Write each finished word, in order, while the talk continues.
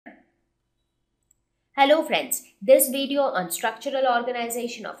Hello friends, this video on structural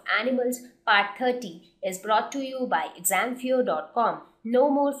organization of animals part 30 is brought to you by examfear.com. No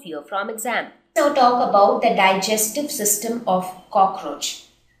more fear from exam. Now talk about the digestive system of cockroach.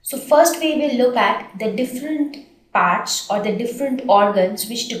 So first we will look at the different parts or the different organs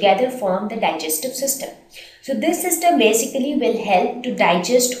which together form the digestive system. So this system basically will help to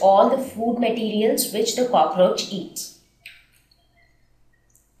digest all the food materials which the cockroach eats.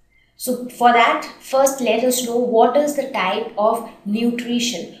 So for that, first let us know what is the type of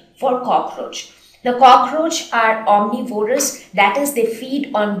nutrition for cockroach. The cockroach are omnivorous, that is they feed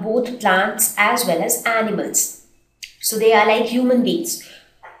on both plants as well as animals. So they are like human beings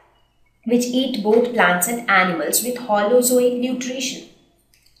which eat both plants and animals with holozoic nutrition.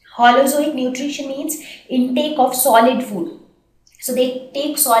 Holozoic nutrition means intake of solid food. So they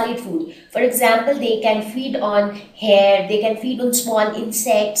take solid food. For example, they can feed on hair, they can feed on small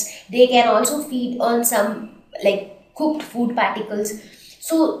insects, they can also feed on some like cooked food particles.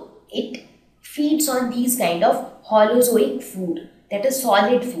 So it feeds on these kind of holozoic food, that is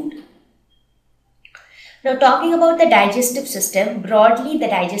solid food. Now talking about the digestive system, broadly the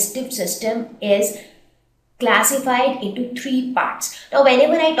digestive system is classified into three parts. Now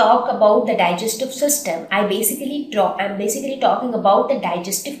whenever I talk about the digestive system, I'm basically talking about the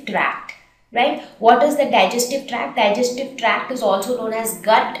digestive tract, right? What is the digestive tract? Digestive tract is also known as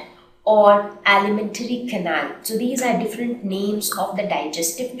gut or alimentary canal. So these are different names of the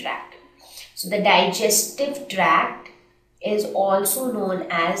digestive tract. So the digestive tract is also known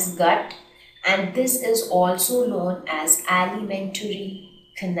as gut, and this is also known as alimentary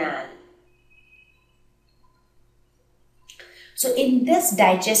canal. So in this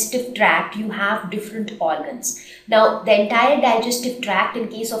digestive tract, you have different organs. Now, the entire digestive tract in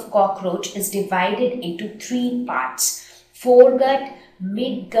case of cockroach is divided into three parts: foregut,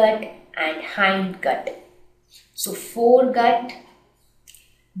 midgut, and hindgut. So foregut,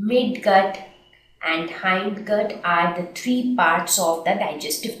 midgut, and hindgut are the three parts of the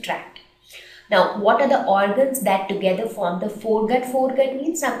digestive tract. Now, what are the organs that together form the foregut? Foregut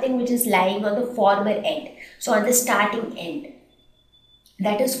means something which is lying on the former end. So on the starting end.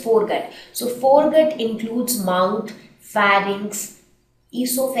 That is foregut. So foregut includes mouth, pharynx,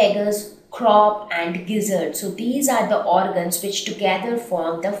 esophagus, crop, and gizzard. So these are the organs which together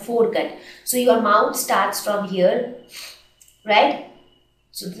form the foregut. So your mouth starts from here, right?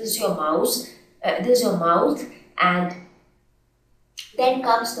 So this is your mouth, and then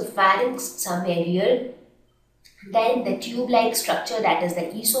comes the pharynx somewhere here. Then the tube-like structure, that is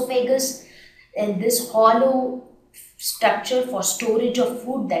the esophagus, and this hollow structure for storage of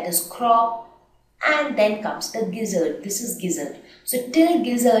food, that is crop, and then comes the gizzard. This is gizzard. So till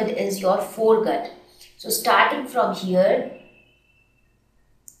gizzard is your foregut. So starting from here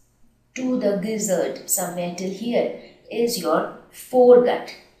to the gizzard, somewhere till here, is your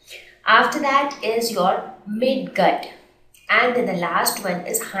foregut. After that is your midgut, and then the last one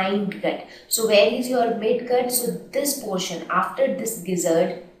is hindgut. So where is your midgut? So this portion after this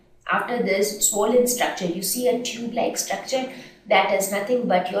gizzard, after this swollen structure, you see a tube-like structure, that is nothing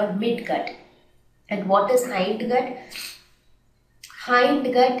but your midgut. And what is hindgut?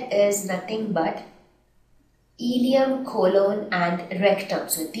 Hindgut is nothing but ilium, colon, and rectum.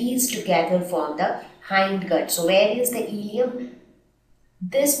 So these together form the hindgut. So where is the ilium?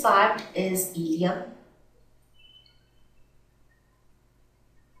 This part is ilium.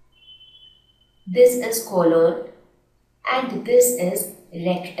 This is colon, and this is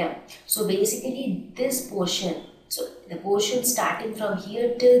rectum. So basically this portion, so the portion starting from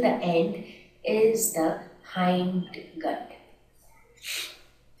here till the end is the hindgut.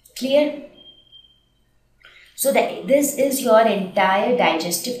 Clear? So this is your entire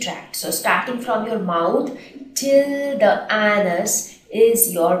digestive tract. So starting from your mouth till the anus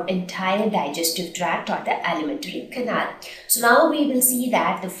is your entire digestive tract or the alimentary canal. So now we will see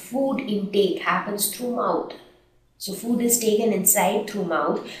that the food intake happens through mouth. So food is taken inside through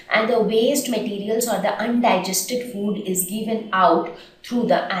mouth, and the waste materials or the undigested food is given out through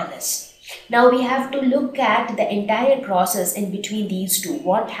the anus. Now we have to look at the entire process in between these two.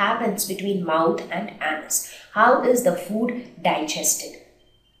 What happens between mouth and anus? How is the food digested?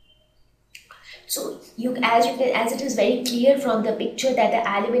 So as it is very clear from the picture that the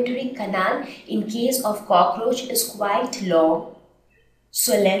alimentary canal in case of cockroach is quite long.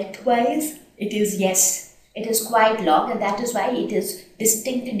 So lengthwise it is quite long, and that is why it is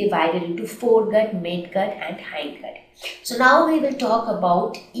distinctly divided into foregut, midgut, and hindgut. So now we will talk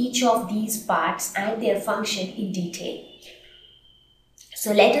about each of these parts and their function in detail.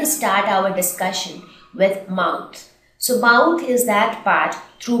 So let us start our discussion with mouth. So mouth is that part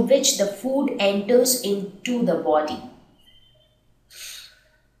through which the food enters into the body.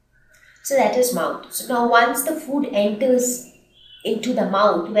 So that is mouth. So now once the food enters into the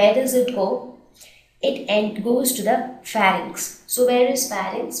mouth, where does it go? It goes to the pharynx. So where is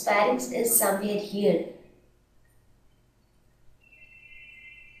pharynx? Pharynx is somewhere here.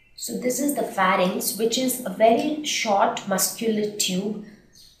 So this is the pharynx, which is a very short muscular tube,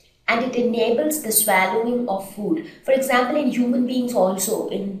 and it enables the swallowing of food. For example, in human beings also,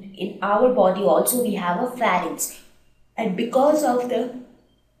 in our body also, we have a pharynx. And because of the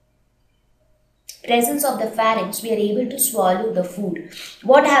presence of the pharynx, we are able to swallow the food.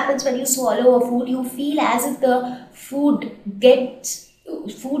 What happens when you swallow a food? You feel as if the food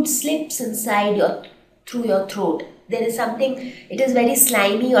slips inside through your throat. There is something, it is very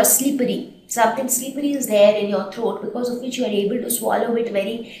slimy or slippery. Something slippery is there in your throat, because of which you are able to swallow it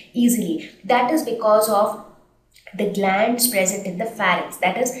very easily. That is because of the glands present in the pharynx,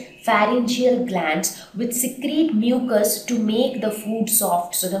 that is pharyngeal glands, which secrete mucus to make the food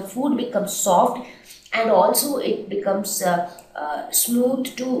soft. So the food becomes soft, and also it becomes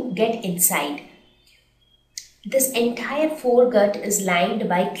smooth to get inside. This entire foregut is lined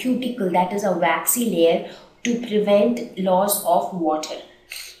by cuticle, that is a waxy layer to prevent loss of water.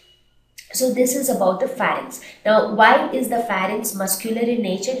 So this is about the pharynx. Now, why is the pharynx muscular in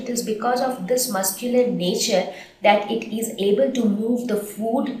nature? It is because of this muscular nature that it is able to move the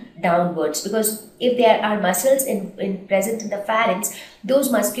food downwards. Because if there are muscles present in the pharynx,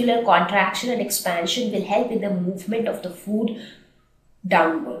 those muscular contraction and expansion will help in the movement of the food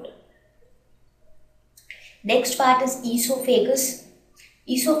downward. Next part is esophagus.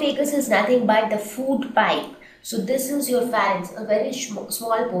 Esophagus is nothing but the food pipe. So this is your pharynx, a very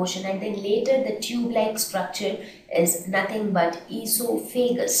small portion, and then later the tube-like structure is nothing but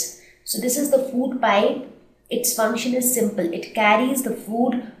esophagus. So this is the food pipe. Its function is simple. It carries the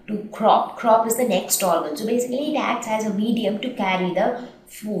food to crop. Crop is the next organ. So basically it acts as a medium to carry the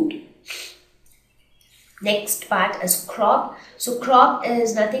food. Next part is crop. So crop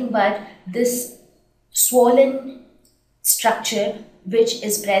is nothing but this swollen structure which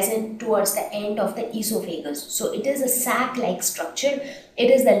is present towards the end of the esophagus. So it is a sac-like structure.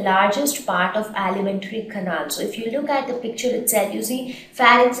 It is the largest part of alimentary canal. So if you look at the picture itself, you see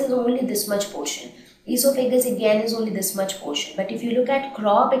pharynx is only this much portion. Esophagus again is only this much portion. But if you look at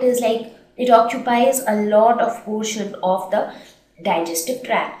crop, it is like it occupies a lot of portion of the digestive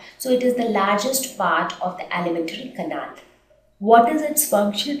tract. So it is the largest part of the alimentary canal. What is its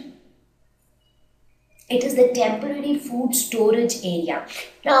function? It is the temporary food storage area.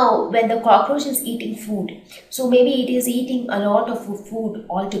 Now, when the cockroach is eating food, so maybe it is eating a lot of food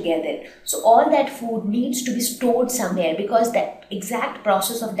altogether. So all that food needs to be stored somewhere, because the exact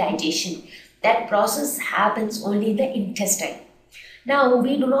process of digestion, that process happens only in the intestine. Now,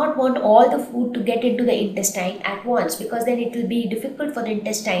 we do not want all the food to get into the intestine at once, because then it will be difficult for the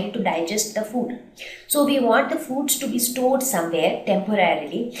intestine to digest the food. So we want the foods to be stored somewhere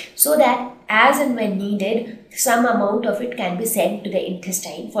temporarily, so that as and when needed, some amount of it can be sent to the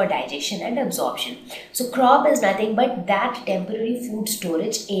intestine for digestion and absorption. So crop is nothing but that temporary food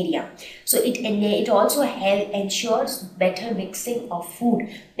storage area. So it also ensures better mixing of food.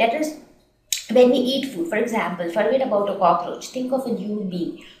 That is, when we eat food, for example, forget about a cockroach, think of a human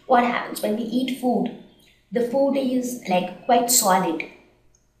being. What happens when we eat food? The food is like quite solid,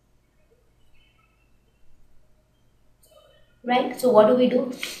 right? So what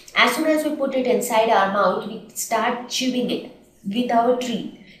do? As soon as we put it inside our mouth, we start chewing it with our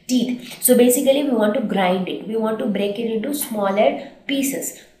teeth. So basically we want to grind it. We want to break it into smaller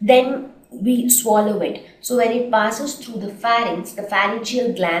pieces. Then we swallow it. So when it passes through the pharynx, the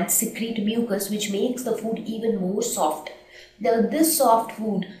pharyngeal glands secrete mucus, which makes the food even more soft. Now this soft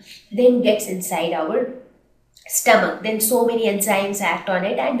food then gets inside our stomach. Then so many enzymes act on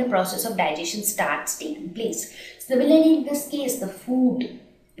it, and the process of digestion starts taking place. Similarly, in this case, the food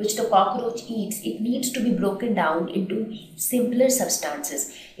which the cockroach eats, it needs to be broken down into simpler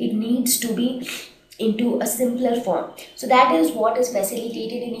substances. It needs to be into a simpler form. So that is what is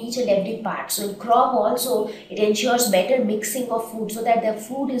facilitated in each and every part. So in crop also, it ensures better mixing of food, so that the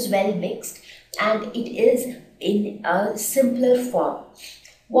food is well mixed and it is in a simpler form.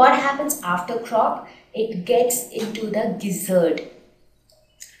 What happens after crop? It gets into the gizzard.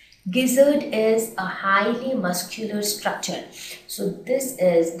 Gizzard is a highly muscular structure. So this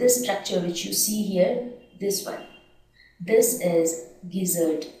is this structure which you see here, this one. This is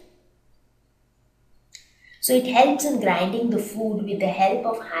gizzard. So it helps in grinding the food with the help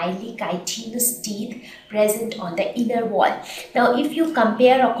of highly chitinous teeth present on the inner wall. Now if you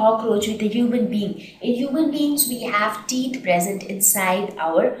compare a cockroach with a human being, in human beings we have teeth present inside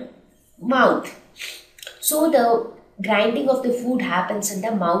our mouth. So the grinding of the food happens in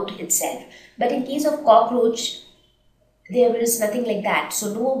the mouth itself. But in case of cockroach, there is nothing like that.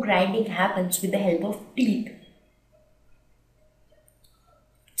 So no grinding happens with the help of teeth.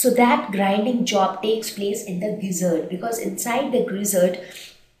 So that grinding job takes place in the gizzard, because inside the gizzard,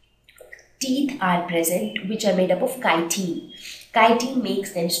 teeth are present which are made up of chitin. Chitin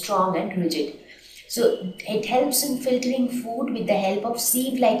makes them strong and rigid. So it helps in filtering food with the help of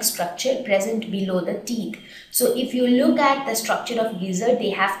sieve-like structure present below the teeth. So if you look at the structure of gizzard, they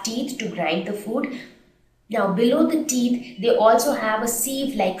have teeth to grind the food. Now below the teeth, they also have a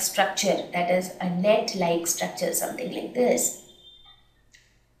sieve-like structure, that is a net-like structure, something like this,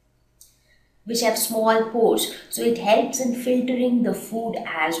 which have small pores. So it helps in filtering the food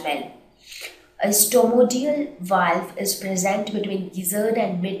as well. A stomodial valve is present between gizzard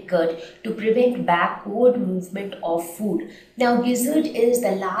and midgut to prevent backward movement of food. Now gizzard is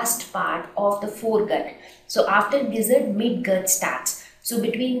the last part of the foregut. So after gizzard, midgut starts. So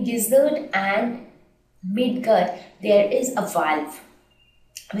between gizzard and midgut, there is a valve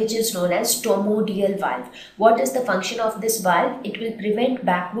which is known as stomodial valve. What is the function of this valve? It will prevent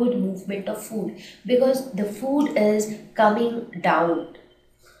backward movement of food, because the food is coming down,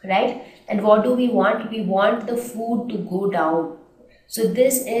 right? And what do we want? We want the food to go down. So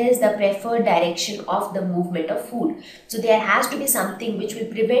this is the preferred direction of the movement of food. So there has to be something which will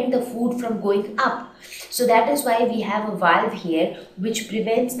prevent the food from going up. So that is why we have a valve here which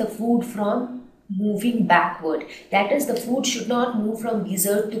prevents the food from moving backward. That is, the food should not move from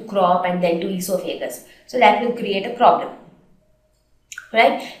gizzard to crop and then to esophagus. So that will create a problem,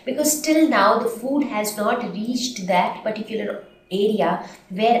 right? Because till now the food has not reached that particular area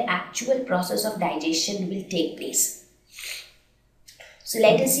where actual process of digestion will take place. So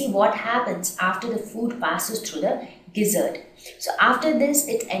let us see what happens after the food passes through the gizzard. So after this,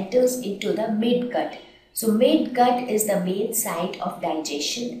 it enters into the midgut. So midgut is the main site of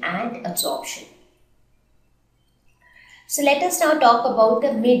digestion and absorption. So let us now talk about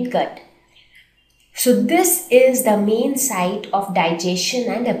the midgut. So this is the main site of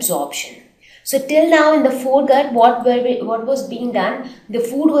digestion and absorption. So till now in the foregut, what was being done? The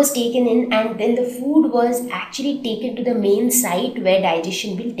food was taken in, and then the food was actually taken to the main site where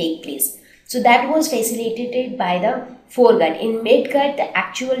digestion will take place. So that was facilitated by the foregut. In midgut, the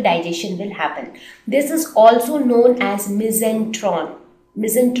actual digestion will happen. This is also known as mesenteron.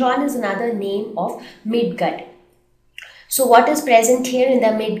 Mesenteron is another name of midgut. So what is present here in the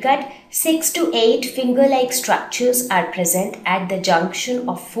midgut? 6 to 8 finger-like structures are present at the junction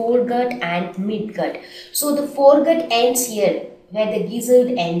of foregut and midgut. So the foregut ends here where the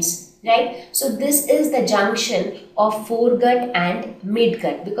gizzard ends, right? So this is the junction of foregut and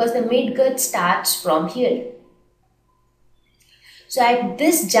midgut, because the midgut starts from here. So at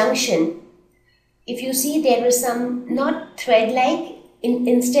this junction, if you see, there is some not thread-like,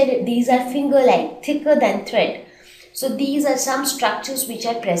 instead these are finger-like, thicker than thread. So these are some structures which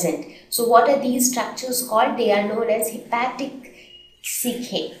are present. So what are these structures called? They are known as hepatic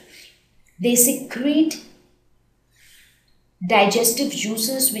cicae. They secrete digestive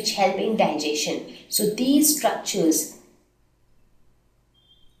juices which help in digestion. So these structures,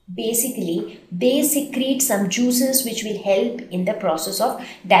 basically, they secrete some juices which will help in the process of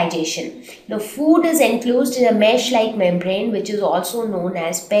digestion. The food is enclosed in a mesh-like membrane which is also known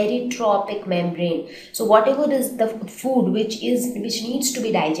as peritropic membrane. So whatever is the food which needs to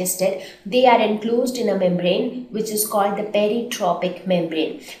be digested, they are enclosed in a membrane which is called the peritropic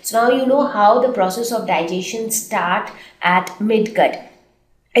membrane. So now you know how the process of digestion starts at midgut.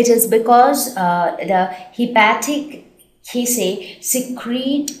 It is because the hepatic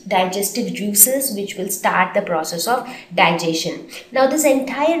secrete digestive juices which will start the process of digestion. Now this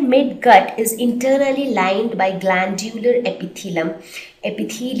entire midgut is internally lined by glandular epithelium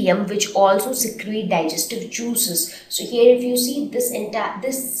which also secrete digestive juices. So here if you see, this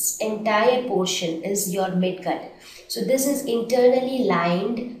entire portion is your midgut. So this is internally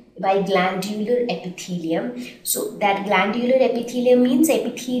lined by glandular epithelium. So that glandular epithelium means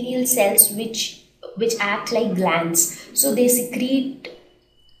epithelial cells which act like glands. So they secrete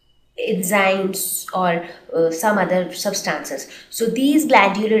enzymes or some other substances. So these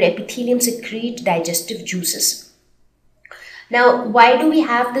glandular epithelium secrete digestive juices. Now, why do we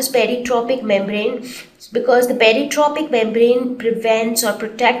have this peritropic membrane? Because the peritropic membrane prevents or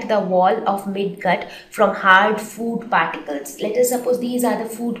protects the wall of midgut from hard food particles. Let us suppose these are the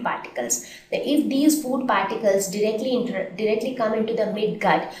food particles. Now, if these food particles directly come into the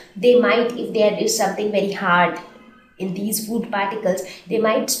midgut, they might, if there is something very hard in these food particles, they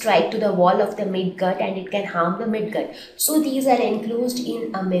might strike to the wall of the midgut and it can harm the midgut. So these are enclosed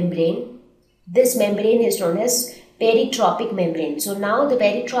in a membrane. This membrane is known as peritropic membrane. So now the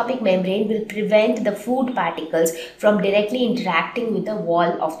peritropic membrane will prevent the food particles from directly interacting with the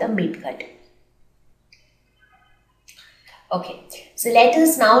wall of the midgut. Okay, so let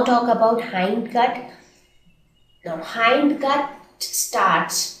us now talk about hind gut. Now hind gut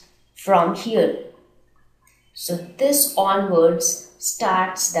starts from here. So this onwards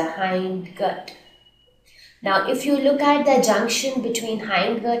starts the hind gut. Now, if you look at the junction between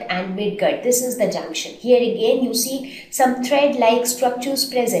hind gut and midgut, this is the junction. Here again, you see some thread-like structures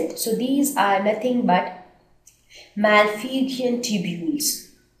present. So these are nothing but Malpighian tubules,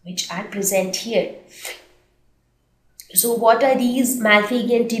 which are present here. So what are these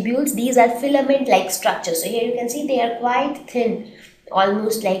Malpighian tubules? These are filament-like structures. So here you can see they are quite thin,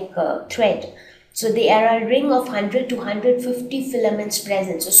 almost like a thread. So there are a ring of 100 to 150 filaments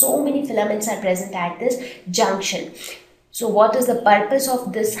present. So many filaments are present at this junction. So what is the purpose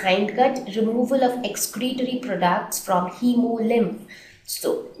of this hind gut? Removal of excretory products from hemolymph.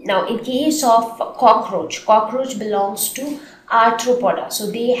 So now in case of cockroach belongs to arthropoda.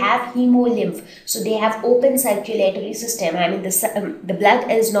 So they have hemolymph. So they have open circulatory system. I mean the blood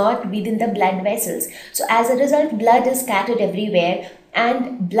is not within the blood vessels. So as a result, blood is scattered everywhere,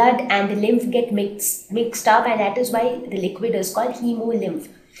 and blood and lymph get mixed up, and that is why the liquid is called hemolymph.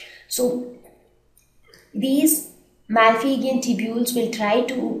 So these Malpighian tubules will try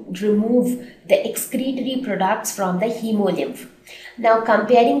to remove the excretory products from the hemolymph. Now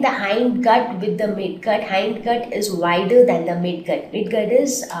comparing the hind gut with the midgut, hind gut is wider than the midgut. Midgut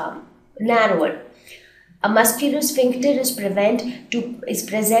is narrower. A muscular sphincter is present to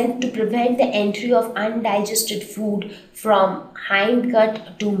prevent the entry of undigested food from hind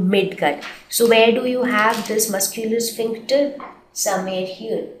gut to midgut. So where do you have this muscular sphincter? Somewhere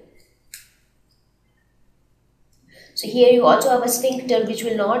here. So here you also have a sphincter which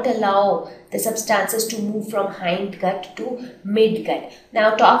will not allow the substances to move from hind gut to midgut.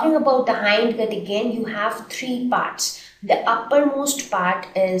 Now talking about the hind gut again, you have three parts. The uppermost part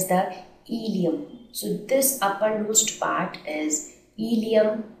is the ilium. So this uppermost part is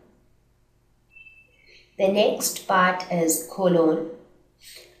ilium. The next part is colon.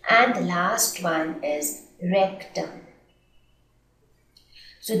 And the last one is rectum.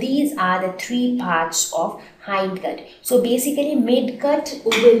 So these are the three parts of hind gut. So basically midgut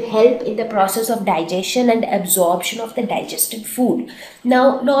will help in the process of digestion and absorption of the digested food.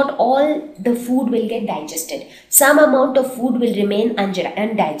 Now not all the food will get digested. Some amount of food will remain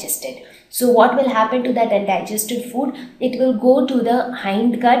undigested. So what will happen to that undigested food? It will go to the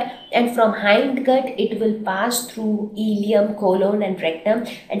hind gut, and from hind gut it will pass through ilium, colon and rectum,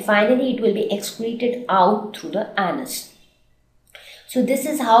 and finally it will be excreted out through the anus. So this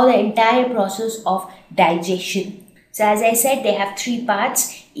is how the entire process of digestion. So as I said, they have three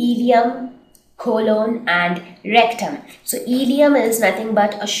parts: ilium, colon and rectum. So ilium is nothing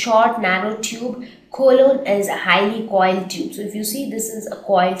but a short narrow tube. Colon is a highly coiled tube. So if you see, this is a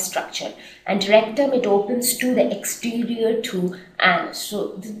coiled structure. And rectum, it opens to the exterior through anus.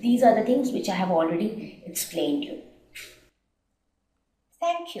 So these are the things which I have already explained you.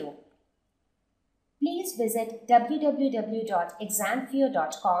 Thank you. Please visit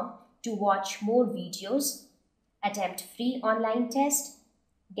www.examfear.com to watch more videos, attempt free online test,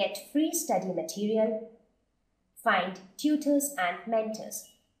 get free study material, find tutors and mentors.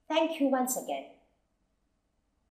 Thank you once again.